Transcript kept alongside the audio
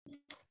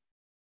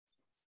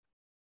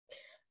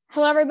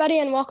Hello, everybody,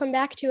 and welcome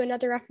back to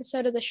another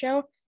episode of the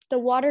show. The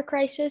water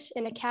crisis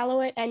in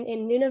Iqaluit and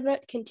in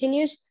Nunavut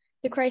continues.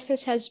 The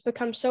crisis has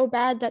become so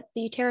bad that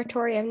the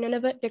territory of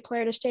Nunavut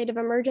declared a state of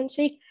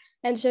emergency.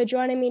 And so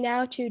joining me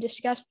now to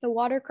discuss the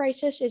water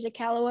crisis is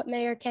Iqaluit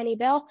Mayor Kenny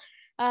Bell.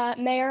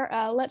 Mayor,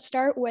 let's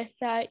start with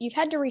you've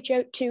had to reach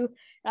out to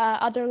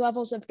other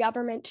levels of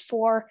government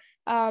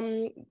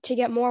to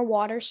get more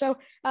water. So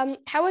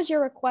how has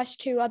your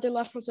request to other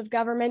levels of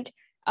government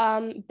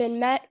been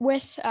met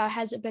with?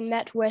 Has it been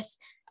met with,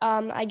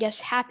 I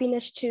guess,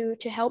 happiness to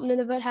help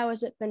Nunavut? How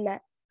has it been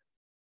met?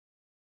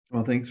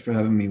 Well, thanks for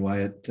having me,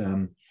 Wyatt.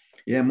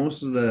 Yeah,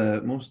 most of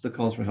the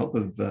calls for help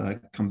have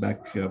come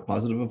back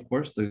positive. Of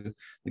course, the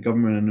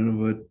government of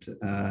Nunavut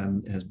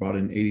has brought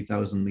in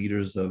 80,000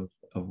 liters of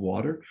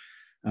water.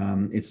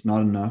 It's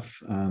not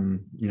enough.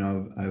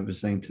 I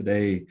was saying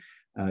today.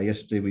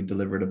 Yesterday, we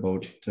delivered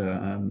about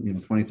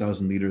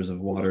 20,000 liters of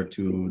water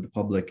to the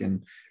public,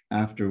 and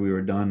after we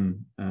were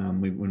done,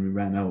 when we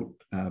ran out,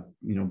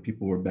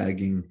 people were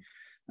begging,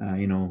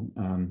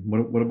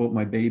 what about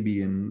my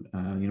baby, and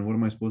what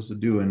am I supposed to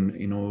do? And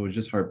it was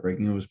just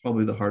heartbreaking. It was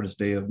probably the hardest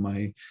day of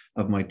my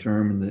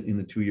term in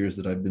the 2 years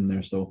that I've been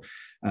there. So,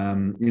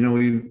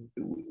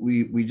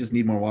 we just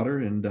need more water,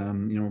 and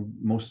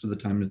most of the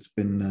time it's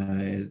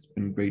been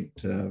great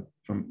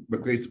from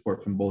great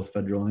support from both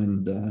federal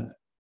and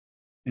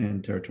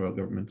territorial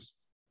governments.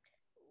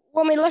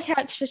 When we look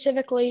at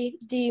specifically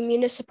the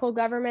municipal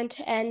government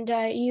and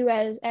you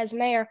as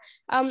mayor,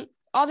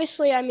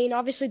 obviously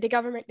the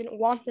government didn't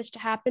want this to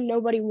happen.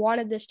 Nobody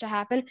wanted this to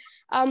happen.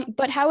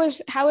 But how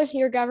is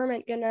your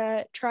government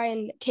gonna try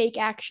and take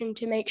action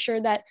to make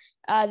sure that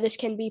this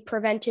can be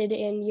prevented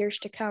in years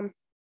to come?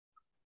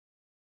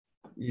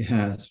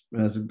 Yeah,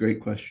 that's a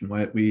great question,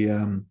 Wyatt. We've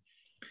had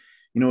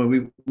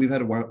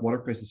a water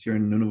crisis here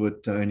in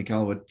Nunavut, in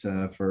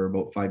Iqaluit, for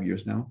about 5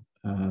 years now.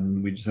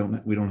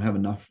 We don't have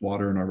enough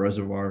water in our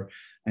reservoir,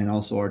 and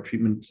also our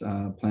treatment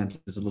plant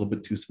is a little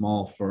bit too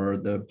small for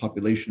the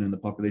population and the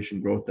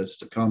population growth that's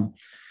to come.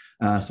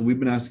 So we've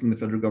been asking the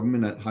federal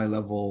government at high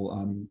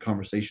level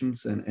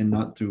conversations and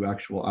not through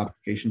actual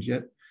applications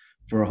yet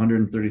for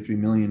 133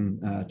 million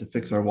to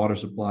fix our water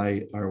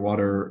supply, our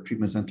water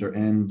treatment center,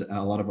 and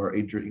a lot of our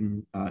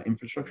aging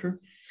infrastructure,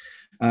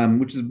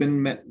 which has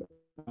been met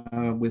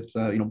with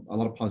a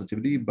lot of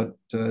positivity, but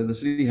the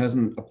city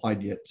hasn't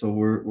applied yet. So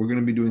we're going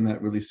to be doing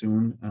that really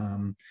soon,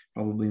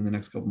 probably in the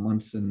next couple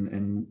months,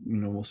 and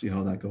we'll see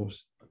how that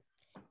goes.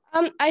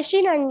 I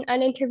seen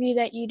an interview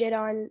that you did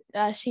on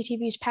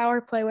CTV's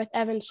Power Play with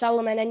Evan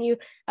Solomon, and you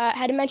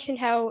had mentioned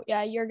how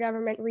your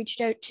government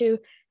reached out to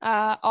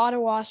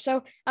Ottawa.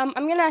 So I'm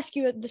going to ask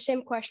you the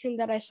same question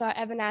that I saw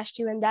Evan asked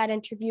you in that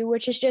interview,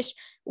 which is just,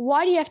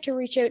 why do you have to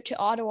reach out to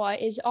Ottawa?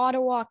 Is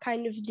Ottawa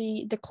kind of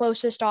the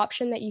closest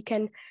option that you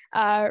can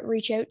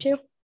reach out to?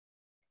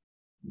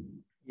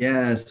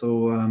 Yeah,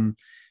 so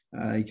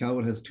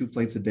Iqaluit has 2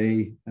 flights a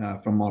day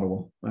from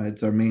Ottawa.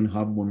 It's our main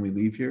hub when we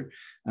leave here.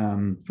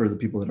 For the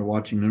people that are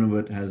watching,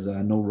 Nunavut has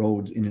no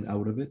roads in and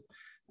out of it.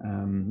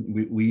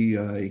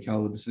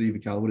 Iqaluit, the city of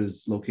Iqaluit,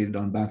 is located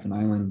on Baffin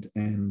Island,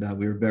 and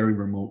we're very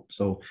remote.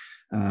 So,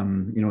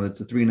 it's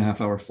a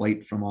 3.5-hour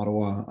flight from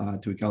Ottawa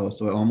to Iqaluit.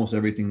 So almost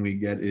everything we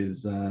get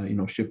is,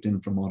 shipped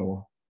in from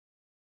Ottawa.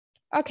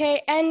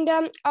 Okay, and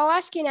I'll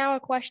ask you now a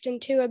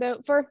question too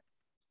about for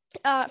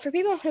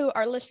people who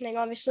are listening.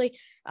 Obviously,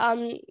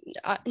 I'm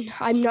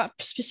not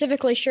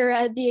specifically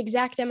sure the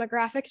exact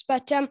demographics,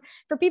 but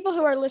for people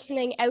who are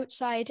listening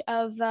outside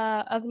of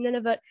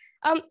Nunavut,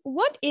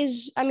 what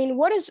is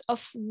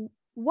affordable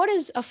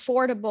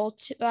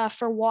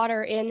for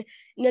water in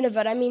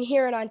Nunavut? I mean,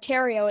 here in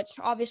Ontario, it's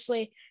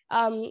obviously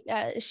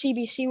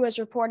CBC was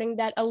reporting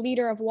that a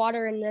liter of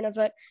water in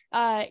Nunavut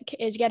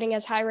is getting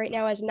as high right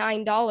now as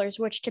 $9,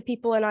 which to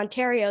people in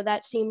Ontario,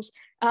 that seems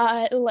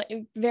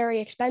very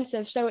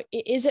expensive. So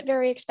is it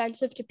very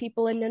expensive to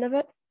people in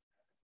Nunavut?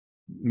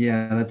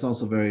 Yeah, that's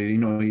also very,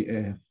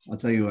 I'll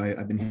tell you,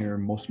 I've been here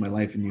most of my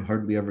life, and you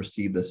hardly ever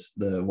see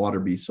the water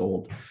be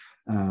sold.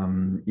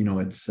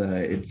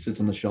 It sits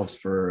on the shelves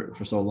for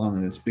so long,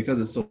 and it's because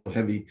it's so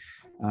heavy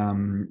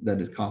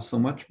that it costs so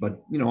much. But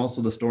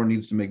also the store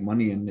needs to make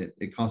money, and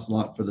it costs a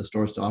lot for the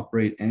stores to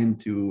operate and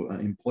to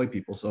employ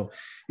people. So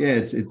yeah,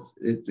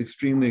 it's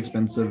extremely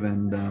expensive,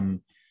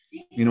 and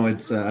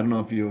it's I don't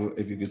know if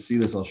you could see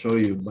this, I'll show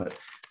you, but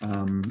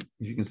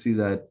if you can see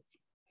that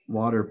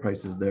water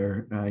prices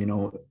there,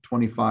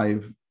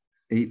 25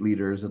 8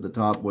 liters at the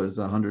top was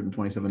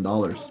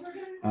 $127.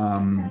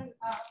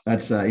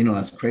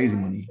 That's crazy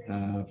money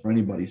for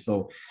anybody.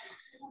 So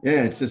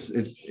yeah, it's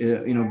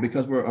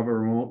because we're of a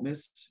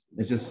remoteness,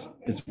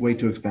 it's way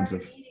too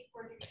expensive.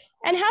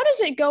 And how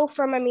does it go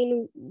from,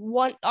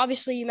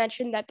 obviously you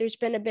mentioned that there's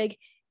been a big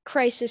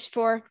crisis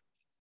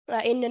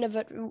in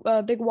Nunavut,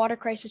 a big water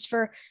crisis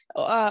for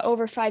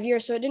over 5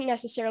 years. So it didn't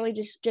necessarily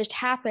just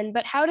happen,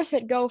 but how does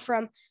it go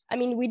from,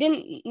 we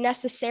didn't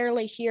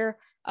necessarily hear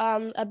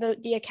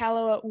about the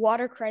Iqaluit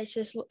water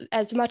crisis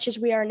as much as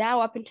we are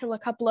now up until a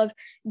couple of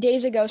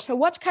days ago. So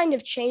what's kind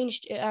of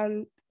changed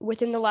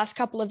within the last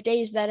couple of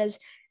days that has,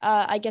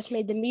 I guess,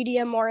 made the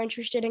media more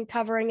interested in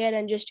covering it,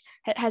 and just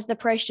has the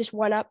price just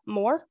went up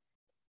more?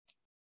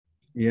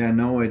 Yeah,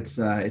 no, it's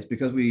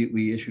because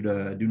we issued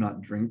a do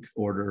not drink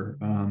order,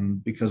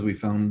 because we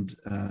found,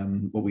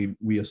 what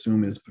we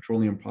assume is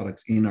petroleum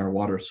products in our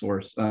water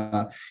source,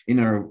 in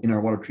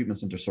our water treatment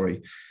center.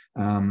 Sorry,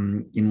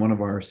 in one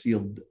of our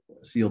sealed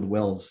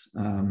wells.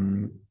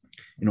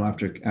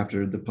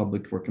 After the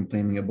public were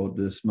complaining about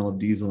the smell of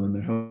diesel in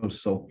their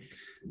house. So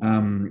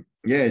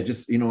yeah,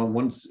 just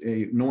once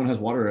no one has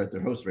water at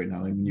their house right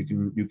now. I mean,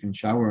 you can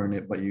shower in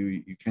it, but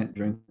you can't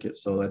drink it.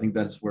 So I think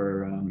that's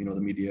where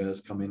the media has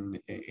come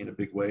in a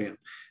big way,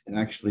 and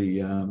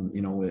actually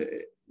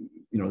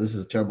this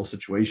is a terrible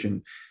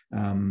situation,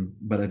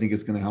 but I think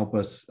it's going to help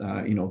us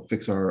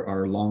fix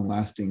our long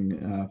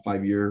lasting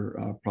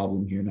 5-year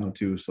problem here now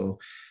too. So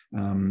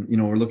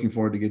we're looking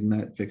forward to getting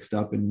that fixed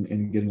up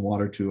and getting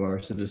water to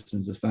our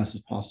citizens as fast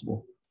as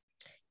possible.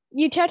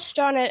 You touched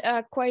on it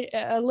quite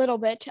a little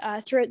bit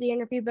throughout the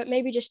interview, but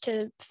maybe just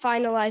to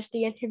finalize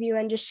the interview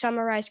and just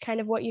summarize kind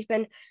of what you've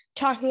been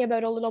talking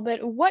about a little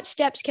bit, what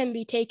steps can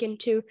be taken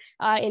to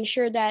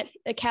ensure that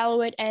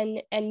Iqaluit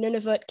and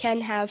Nunavut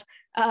can have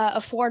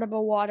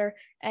affordable water,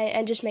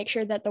 and just make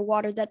sure that the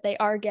water that they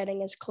are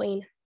getting is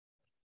clean?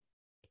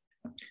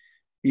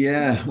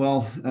 Yeah,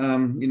 well,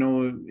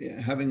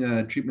 having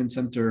a treatment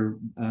center,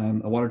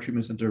 a water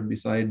treatment center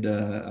beside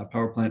a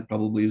power plant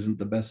probably isn't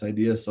the best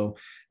idea. So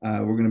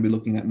we're going to be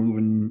looking at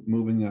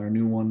moving our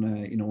new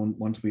one,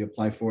 once we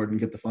apply for it and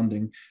get the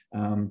funding,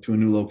 to a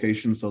new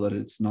location so that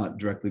it's not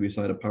directly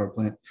beside a power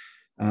plant.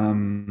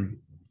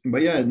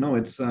 But yeah, no,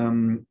 it's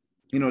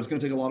going to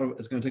take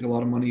a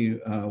lot of money,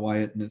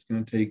 Wyatt, and it's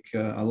going to take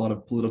a lot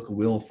of political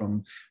will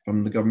from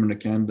the government of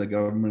Canada, the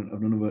government of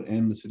Nunavut,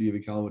 and the city of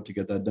Iqaluit to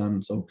get that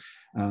done. So,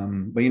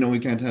 but we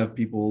can't have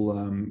people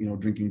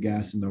drinking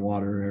gas in their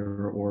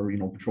water, or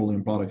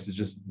petroleum products. It's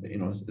just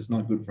it's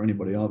not good for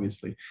anybody.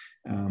 Obviously,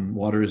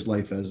 water is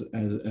life,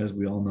 as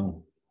we all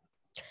know.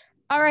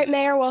 All right,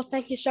 Mayor. Well,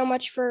 thank you so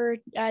much for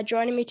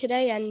joining me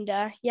today. And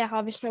yeah,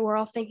 obviously, we're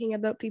all thinking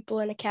about people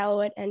in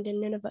Iqaluit and in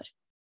Nunavut.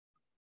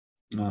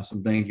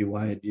 Awesome. Thank you,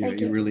 Wyatt.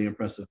 You're really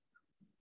impressive.